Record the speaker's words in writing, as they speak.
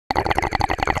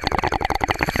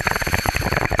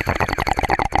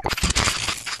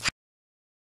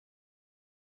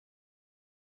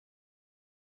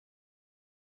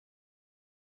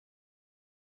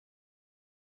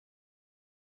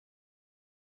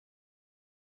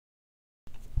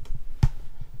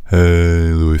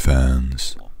Hey Louis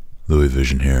fans, Louis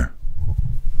Vision here.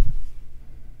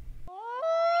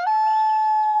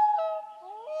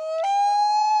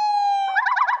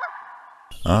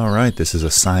 Alright, this is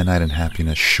a Cyanide and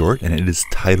Happiness short, and it is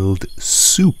titled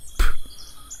Soup.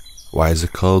 Why is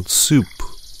it called Soup?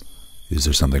 Is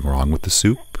there something wrong with the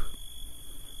soup?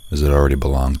 Does it already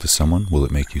belong to someone? Will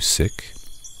it make you sick?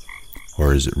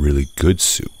 Or is it really good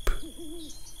soup?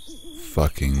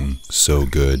 Fucking so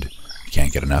good, you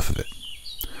can't get enough of it.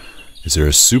 Is there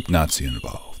a soup Nazi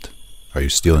involved? Are you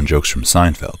stealing jokes from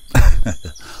Seinfeld?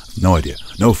 No idea.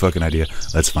 No fucking idea.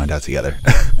 Let's find out together.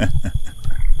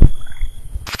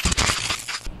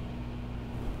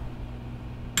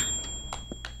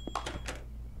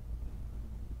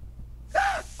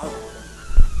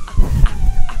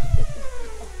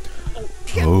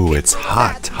 Oh, it's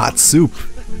hot. Hot soup.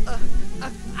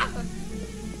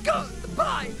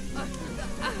 Goodbye.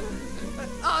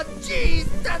 Oh, jeez,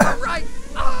 that's right.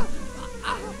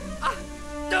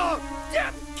 No,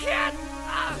 damn cat.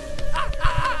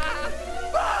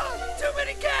 Too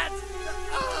many cats.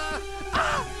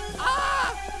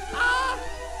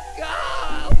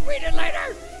 I'll read it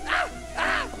later.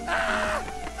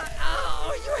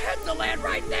 Oh, your head's to land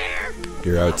right there.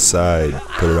 You're outside.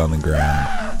 Put it on the ground.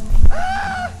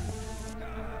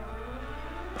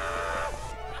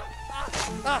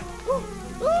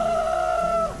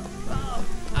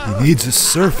 He needs a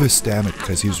surface, damn it,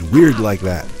 because he's weird like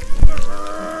that.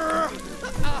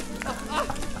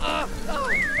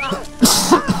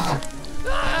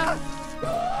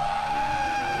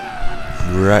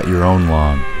 You're at your own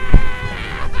lawn.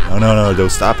 No, don't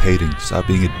stop hating. Stop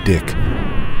being a dick.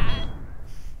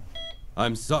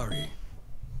 I'm sorry,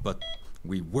 but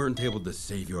we weren't able to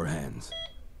save your hands.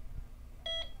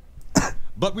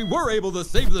 But we were able to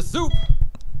save the soup!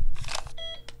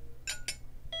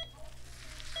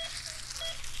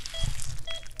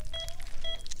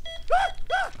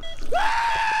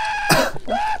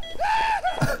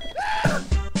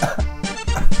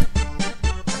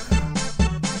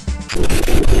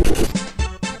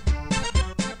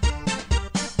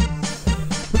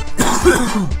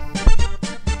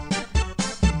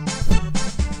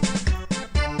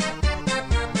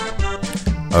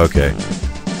 Okay.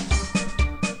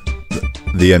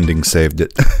 The ending saved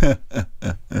it.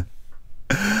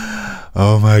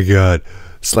 Oh my god.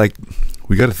 It's like,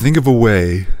 we gotta think of a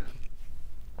way.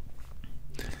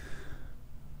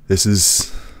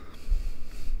 It's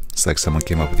like someone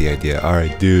came up with the idea.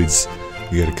 Alright, dudes,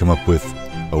 we gotta come up with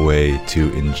a way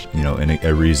to,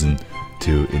 a reason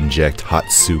to inject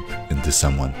hot soup into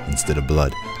someone instead of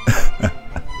blood.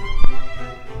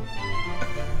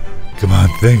 Come on,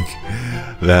 think.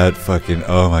 That fucking,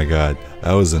 oh my god,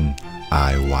 that was an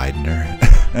eye widener.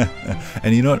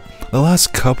 And you know what? The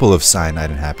last couple of Cyanide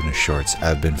and Happiness shorts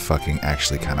have been fucking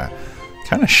actually kind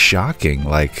of shocking,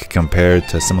 like compared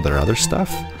to some of their other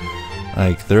stuff.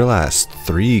 Like their last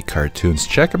 3 cartoons.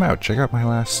 Check them out. Check out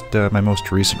my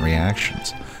most recent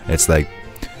reactions. It's like,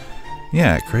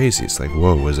 yeah, crazy. It's like,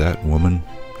 whoa, was that woman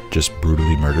just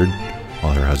brutally murdered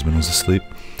while her husband was asleep?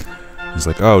 He's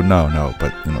like, oh no,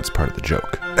 but it's part of the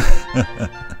joke.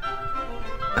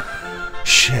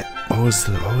 Shit, what was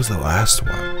the last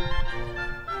one?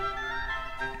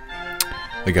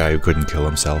 The guy who couldn't kill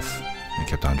himself and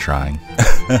kept on trying.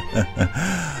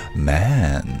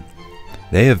 Man,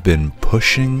 they have been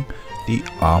pushing the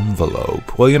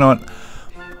envelope. Well, you know what?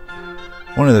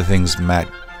 One of the things Matt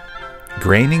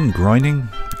Groening,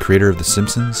 the creator of The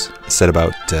Simpsons, said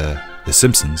about The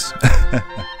Simpsons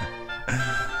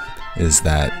is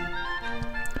that,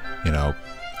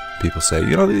 people say,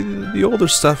 the older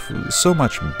stuff is so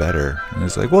much better. And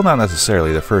it's like, well, not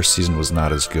necessarily. The first season was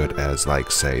not as good as, like,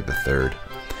 say, the third.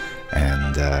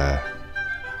 And,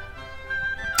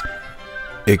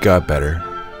 it got better.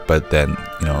 But then,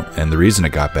 and the reason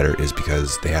it got better is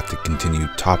because they have to continue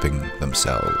topping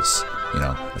themselves.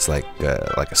 It's like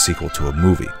a sequel to a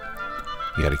movie.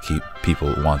 You gotta keep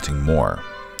people wanting more.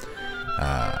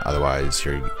 Otherwise,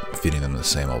 you're feeding them the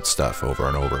same old stuff over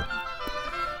and over.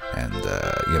 And,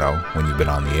 when you've been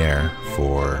on the air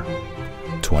for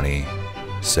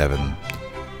 27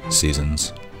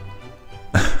 seasons.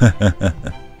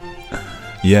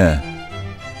 Yeah.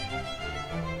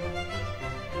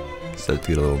 Start to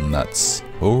get a little nuts.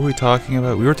 What were we talking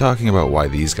about? We were talking about why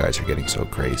these guys are getting so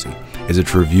crazy. Is it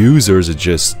for views, or is it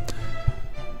just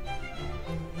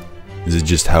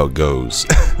how it goes?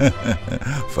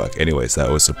 Fuck. Anyways, that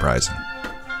was surprising.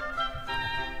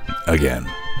 Again.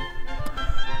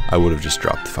 I would have just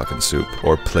dropped the fucking soup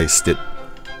or placed it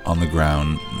on the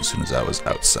ground as soon as I was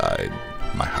outside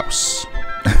my house.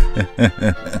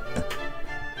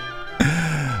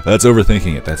 That's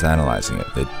overthinking it. That's analyzing it.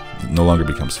 It no longer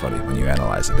becomes funny when you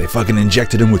analyze it. They fucking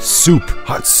injected him with soup.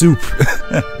 Hot soup.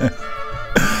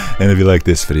 And if you like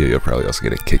this video, you'll probably also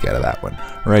get a kick out of that one.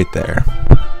 Right there.